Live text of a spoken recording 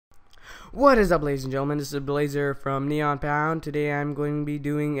What is up, ladies and gentlemen? This is Blazer from Neon Pound. Today I'm going to be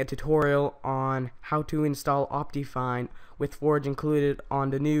doing a tutorial on how to install Optifine with Forge included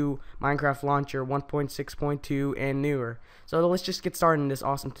on the new Minecraft launcher 1.6.2 and newer. So let's just get started in this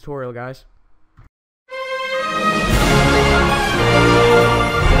awesome tutorial, guys.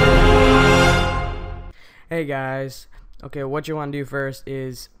 Hey guys. Okay, what you want to do first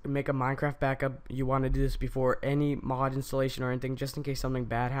is make a Minecraft backup. You want to do this before any mod installation or anything, just in case something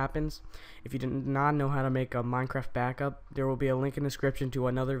bad happens. If you do not know how to make a Minecraft backup, there will be a link in the description to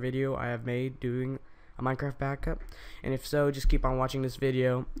another video I have made doing a Minecraft backup. And if so, just keep on watching this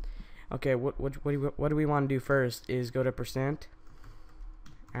video. Okay, what do we want to do first is go to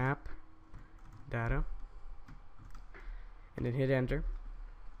 %app data and then hit enter.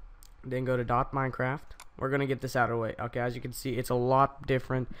 Then go to .minecraft. We're gonna get this out of the way. Okay, as you can see, it's a lot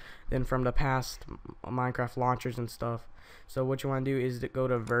different than from the past Minecraft launchers and stuff. So what you want to do is to go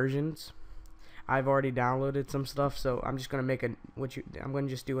to versions. I've already downloaded some stuff, so I'm just gonna make I'm gonna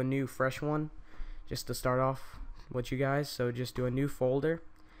just do a new fresh one, just to start off with you guys. So just do a new folder.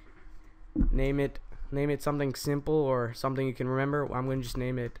 Name it something simple or something you can remember. I'm gonna just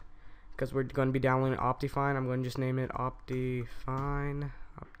name it, because we're gonna be downloading Optifine. I'm gonna just name it Optifine.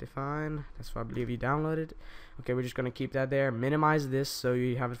 That's what I believe you downloaded. Okay, we're just gonna keep that there. Minimize this so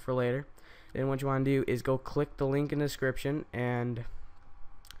you have it for later. Then what you want to do is go click the link in the description, and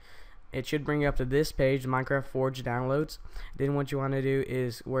it should bring you up to this page, Minecraft Forge downloads. Then what you want to do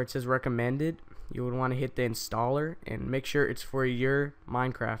is where it says recommended, you would want to hit the installer and make sure it's for your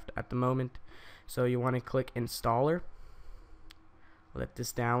Minecraft at the moment. So you want to click installer. Let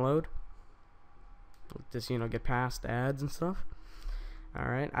this download. Let this, get past ads and stuff.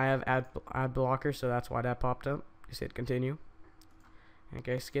 Alright, I have ad blocker, so that's why that popped up. Just hit continue.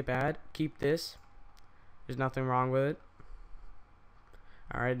 Okay, skip ad. Keep this. There's nothing wrong with it.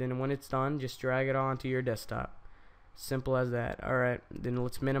 Alright, then when it's done, just drag it onto your desktop. Simple as that. Alright, then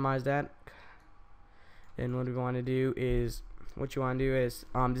let's minimize that. Then what we want to do is, this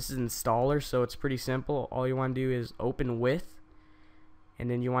is installer, so it's pretty simple. All you want to do is open with,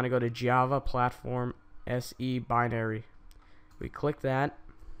 and then you want to go to Java Platform SE Binary. We click that,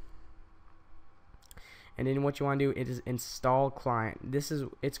 and then what you want to do is install client.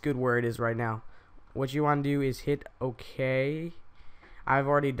 It's good where it is right now. What you want to do is hit OK. I've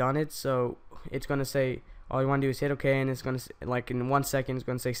already done it, so it's gonna say, all you want to do is hit OK, and it's gonna, like, in 1 second it's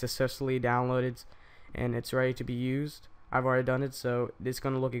gonna say successfully downloaded and it's ready to be used. I've already done it, so it's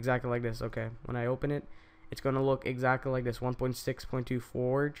gonna look exactly like this. Okay, when I open it, it's gonna look exactly like this. 1.6.2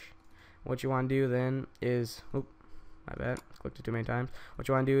 Forge. What you want to do then is, my bad, clicked it too many times. What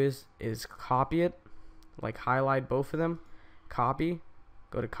you want to do is copy it, like highlight both of them, copy,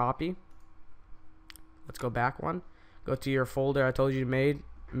 go to copy. Let's go back one. Go to your folder I told you to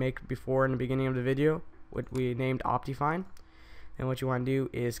make before in the beginning of the video, what we named Optifine. And what you want to do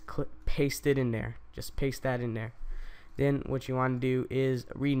is paste it in there. Just paste that in there. Then what you want to do is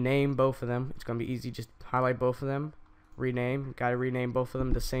rename both of them. It's gonna be easy. Just highlight both of them, rename. Gotta rename both of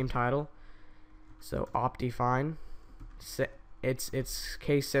them the same title. So Optifine. It's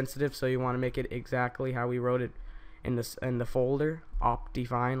case sensitive, so you want to make it exactly how we wrote it in the folder,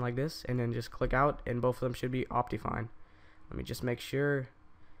 Optifine, like this, and then just click out, and both of them should be Optifine. Let me just make sure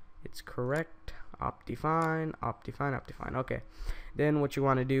it's correct. Optifine. Okay, then what you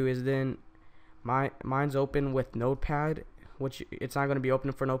want to do is, then mine's open with Notepad, which it's not going to be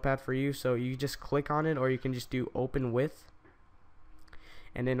open for Notepad for you, so you just click on it, or you can just do open with,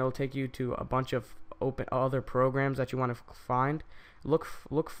 and then it'll take you to a bunch of other programs that you want to find.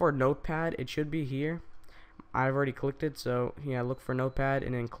 Look for Notepad. It should be here. I've already clicked it, so yeah, look for Notepad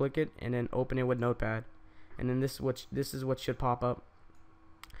and then click it and then open it with Notepad, and then this is what should pop up.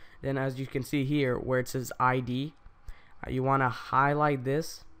 Then as you can see here where it says ID, you want to highlight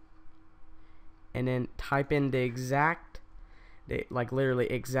this and then type in the exact, like literally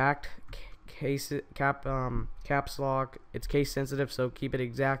exact case caps lock. It's case sensitive, so keep it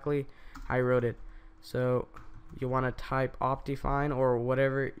exactly how I wrote it. So you want to type Optifine or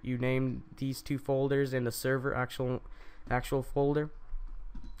whatever you named these two folders in the server actual folder.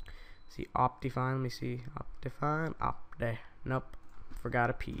 See Optifine. Let me see Optifine. Nope,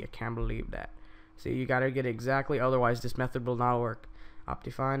 forgot a P. I can't believe that. See, you gotta get it exactly, otherwise this method will not work.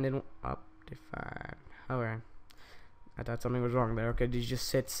 Optifine, then Optifine. Okay, I thought something was wrong there. Okay, you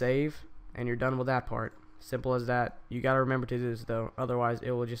just hit save and you're done with that part. Simple as that. You gotta remember to do this though, otherwise it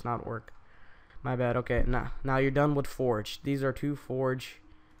will just not work. My bad. Okay, now you're done with Forge. These are two Forge,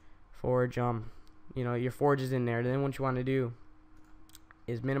 your Forge is in there. Then what you want to do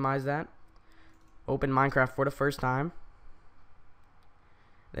is minimize that, open Minecraft for the first time,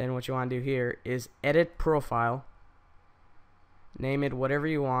 Then what you want to do here is edit profile. Name it whatever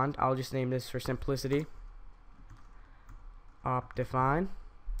you want. I'll just name this for simplicity Optifine.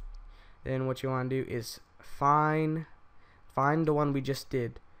 Then what you want to do is find the one we just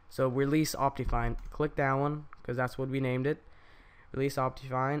did. So release Optifine. Click that one because that's what we named it. Release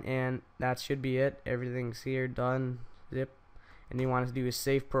Optifine, and that should be it. Everything's here, done, zip. And you want to do is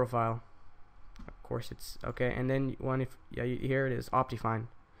save profile. Of course it's okay. And then here it is, Optifine.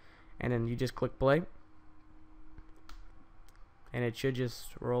 And then you just click play, and it should just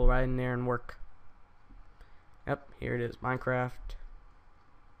roll right in there and work. Yep, here it is, Minecraft.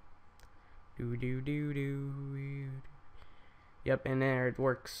 Yep, and there it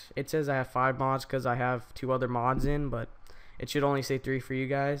works. It says I have 5 mods because I have 2 other mods in, but it should only say 3 for you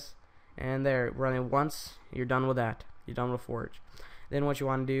guys. And there, run it once, you're done with that. You're done with Forge. Then what you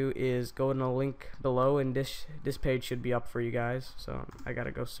want to do is go in the link below, and this page should be up for you guys. So I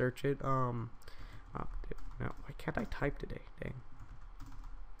gotta go search it. No, why can't I type today? Dang.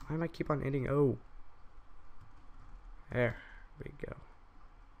 Why am I keep on hitting O? There we go.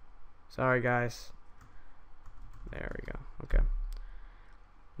 Sorry guys. There we go. Okay.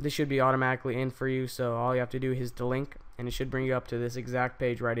 This should be automatically in for you, so all you have to do is the link, and it should bring you up to this exact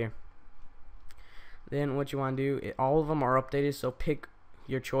page right here. Then what you want to do, all of them are updated, so pick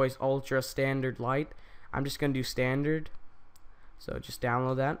your choice: ultra, standard, light. I'm just gonna do standard, so just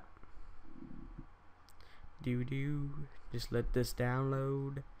download that. Just let this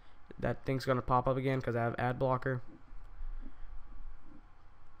download. That thing's gonna pop up again because I have ad blocker.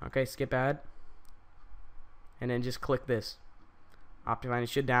 Okay, skip ad, and then just click this Optifine. It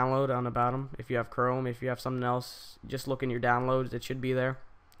should download on the bottom. If you have Chrome, if you have something else, just look in your downloads, it should be there.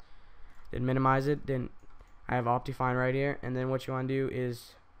 Then minimize it. Then I have Optifine right here, and then what you want to do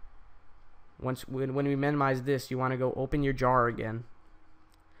is when we minimize this, you want to go open your jar again.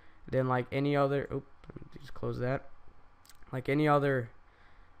 Then like any other, let me just close that. Like any other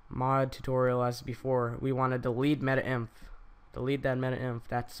mod tutorial as before, we want to delete meta-inf. Delete that meta-inf.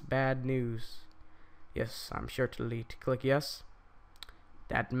 That's bad news. Yes, I'm sure to delete. Click yes.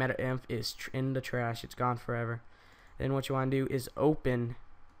 That meta-inf is in the trash. It's gone forever. Then what you want to do is open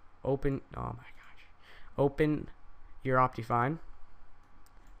oh my gosh, open your Optifine.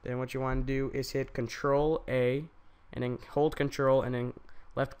 Then what you want to do is hit Control A, and then hold Control, and then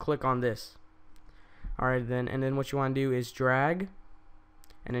left click on this. Alright, and then what you want to do is drag,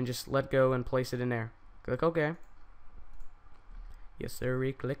 and then just let go and place it in there. Click OK. Yes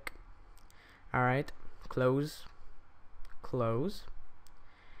sir, click. Alright, close,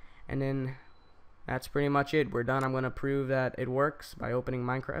 and then that's pretty much it. We're done. I'm going to prove that it works by opening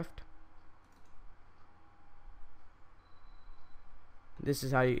Minecraft. This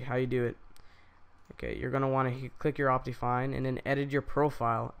is how you do it. Okay, you're going to want to click your Optifine and then edit your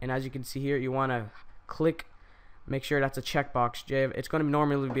profile. And as you can see here, you want to click, make sure that's a checkbox. It's going to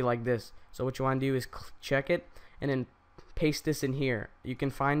normally be like this. So what you want to do is check it and then paste this in here. You can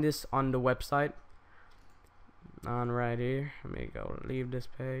find this on the website. On right here. Let me go leave this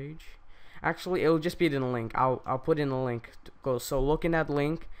page. Actually, it'll just be in the link. I'll put in the link. So look in that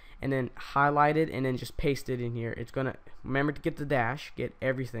link and then highlight it and then just paste it in here. It's gonna, remember to get the dash, get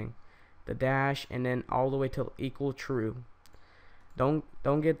everything, the dash, and then all the way till equal true. Don't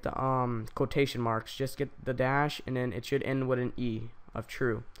get the quotation marks. Just get the dash, and then it should end with an E of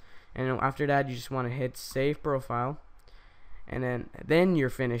true. And then after that, you just want to hit save profile, and then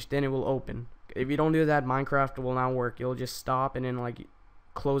you're finished. Then it will open. If you don't do that, Minecraft will not work. You'll just stop and then like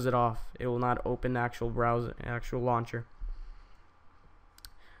close it off. It will not open the actual browser, actual launcher.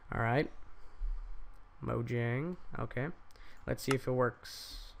 Alright, Mojang. Okay, let's see if it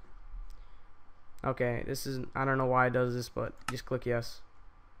works. Okay, this is, I don't know why it does this, but just click yes,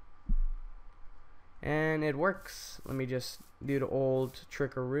 and it works. Let me just do the old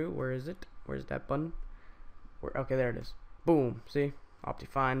trickaroo. Where is it? Where's that button? Okay, there it is. Boom. See,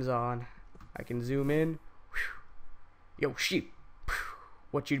 Optifine's on. I can zoom in. Yo, sheep,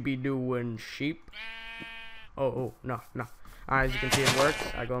 what you be doing, sheep? Oh no. As you can see, it works.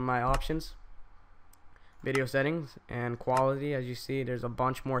 I go in my options, video settings, and quality. As you see, there's a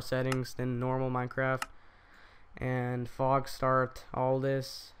bunch more settings than normal Minecraft. And fog start, all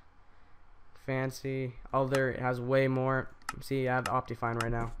this, fancy, other, it has way more. See, I have Optifine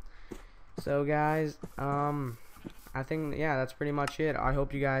right now. So guys, I think, yeah, that's pretty much it. I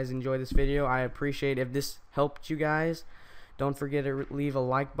hope you guys enjoyed this video. I appreciate if this helped you guys. Don't forget to leave a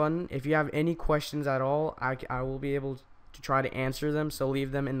like button. If you have any questions at all, I will be able to try to answer them, so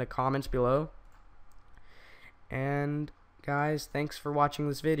leave them in the comments below. And guys, thanks for watching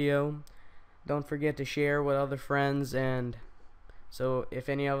this video. Don't forget to share with other friends, and So if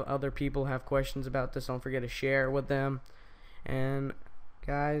any other people have questions about this, don't forget to share it with them. And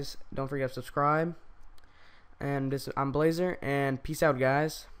guys, don't forget to subscribe. And I'm Blazer, and peace out,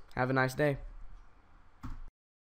 guys. Have a nice day.